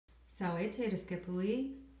salete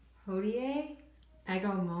discipuli, hodie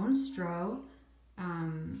ego monstro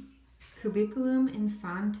cubiculum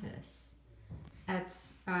infantis, et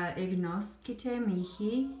ignoscite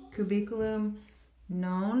mihi cubiculum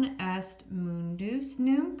non est mundus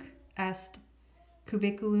nunc, est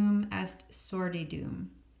cubiculum est sordidum.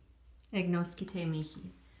 Ignoscite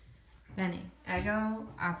mihi. Bene, ego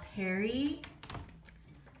aperio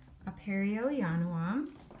Januam,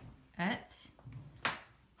 et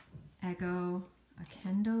ego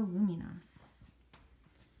accendo luminas.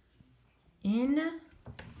 In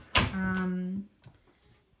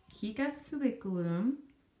hicas cubiculum,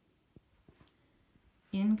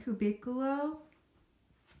 in cubiculo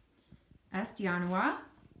est Janua.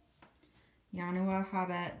 Janua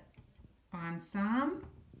habet ansam,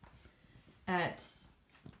 et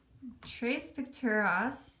tres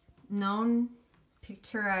picturas, non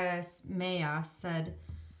picturas meas, sed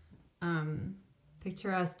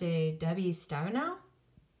picturas de Debbie Stavino.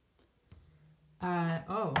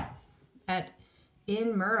 Et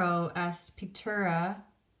in muro est pictura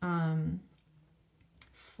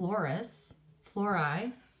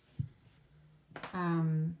flori.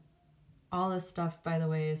 All this stuff, by the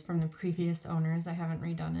way, is from the previous owners. I haven't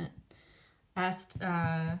redone it. Est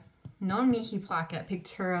non mihi placet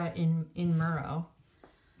pictura in muro.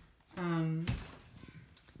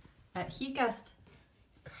 Et hic est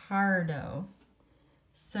cardo.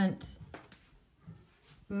 Sunt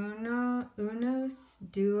unus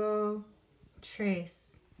duo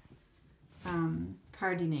tres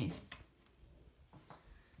cardines.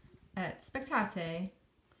 Et spectate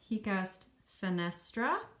hic est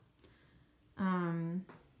fenestra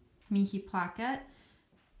mihi placet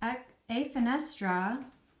e fenestra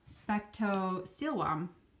specto silvam.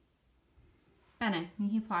 Bene,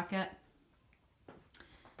 mihi placet.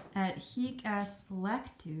 Et hic est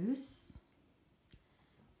lectus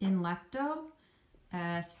in lecto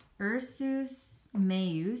est ursus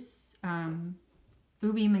meus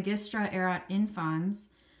ubi magistra erat infans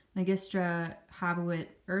magistra habuit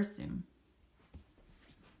ursum.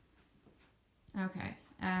 Okay,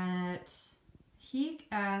 et hic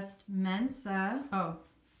est mensa,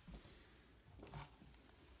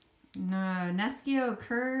 nescio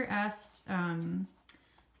cur est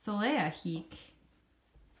solea hic.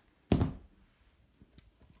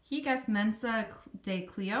 Hic est mensa de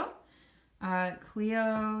Clio.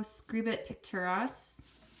 Clio scribit picturas,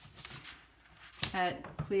 et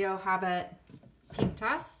Clio habet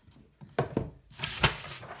pictas.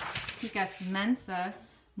 Hic est mensa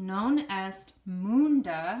non est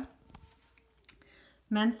munda.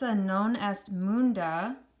 Mensa non est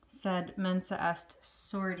munda, sed mensa est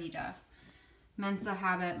sordida. Mensa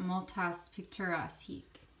habet multas picturas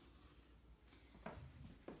hic.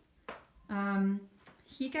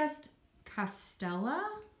 Hic est castella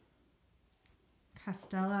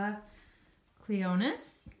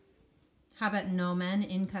Cleonis, habet nomen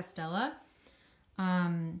in castella.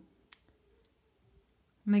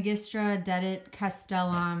 Magistra dedit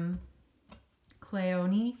castellam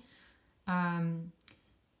Cleoni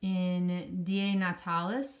in die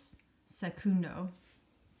natalis secundo.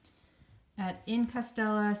 Et in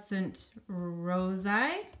castella sunt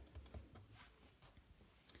rosae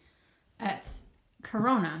et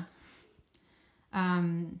corona.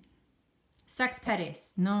 Sex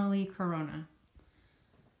pedes, noli corona.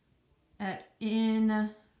 Et in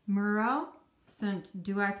muro sunt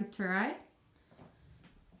duae picturae.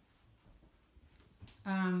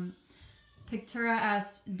 Pictura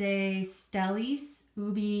est de stellis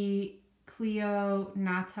ubi Clio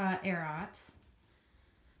nata erat.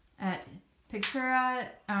 Et pictura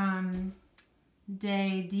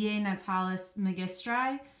de die natalis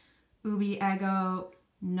magistrae ubi ego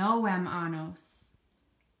novem annos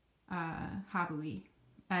habui,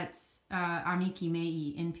 et amici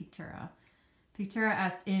mei in pictura. Pictura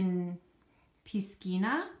est in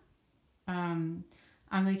piscina,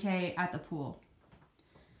 anglicae at the pool.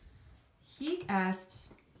 Hic est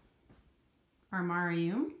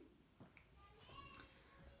armarium.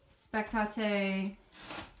 Spectate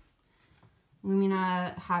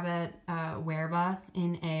lumina habet verba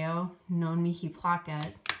in eo non mihi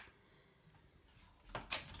placet.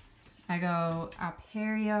 Ego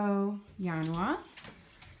aperio Januas.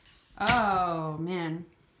 Oh man.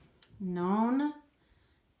 Non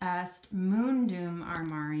est mundum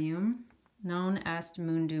armarium. Non est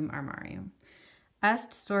mundum armarium.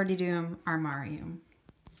 Est sordidum armarium.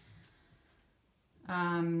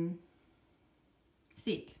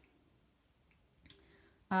 Sic.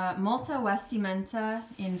 Multa vestimenta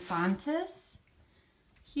infantis.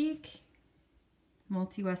 Hic.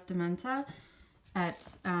 Multi vestimenta.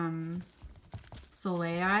 Et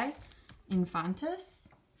soleae infantis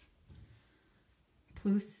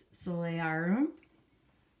plus solearum.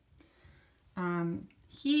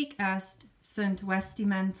 Hic est sunt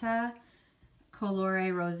vestimenta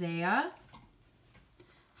colore rosea,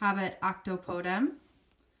 habet octopodem,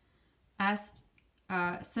 est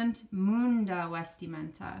sunt munda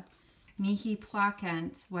vestimenta, mihi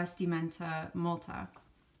placent vestimenta multa.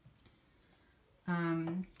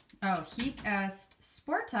 Hic est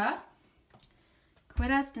sporta.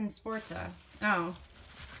 Quid est in sporta?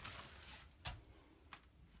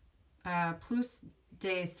 Plus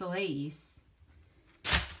de soleis.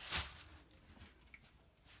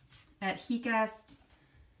 Et hic est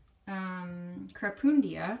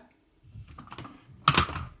crepundia.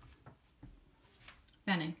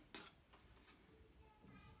 Bene.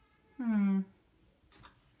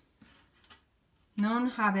 Non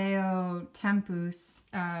habeo tempus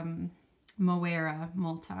movera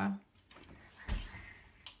multa.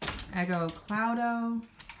 Ego claudo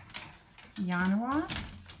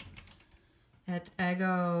januas et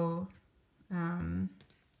ego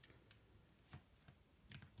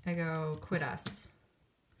quid est?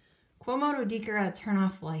 Quomodo dicere turn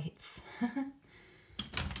off lights.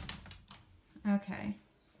 Okay.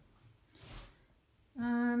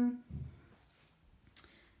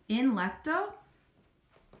 In lecto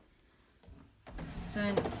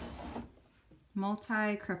sunt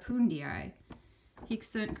multi crepundii. Hic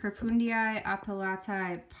sunt crepundii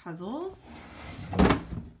appellatae puzzles.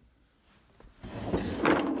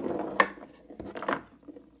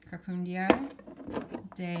 Crepundii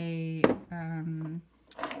de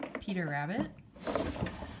Peter Rabbit.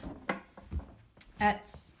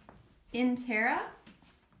 Et in terra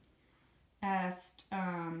est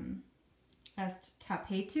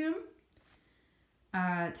tapetum.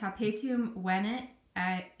 Tapetum venet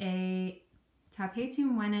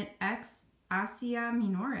tapetum venet ex Asia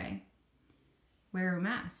minore, verum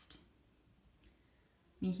est.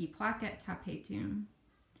 Mihi placet tapetum.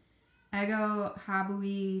 Ego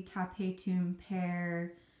habui tapetum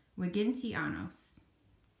per viginti annos.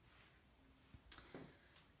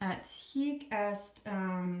 Et hic est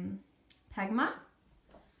pegma.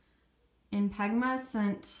 In pegma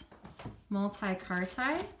sunt multi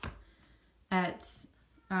cartae et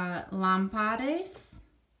lampades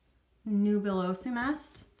nubilosum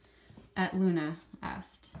est et luna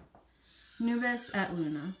est. Nubis et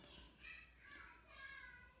luna.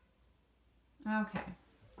 Okay.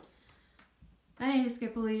 Ane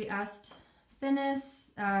discipuli est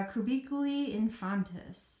finis cubiculi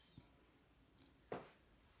infantis.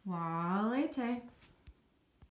 Valete.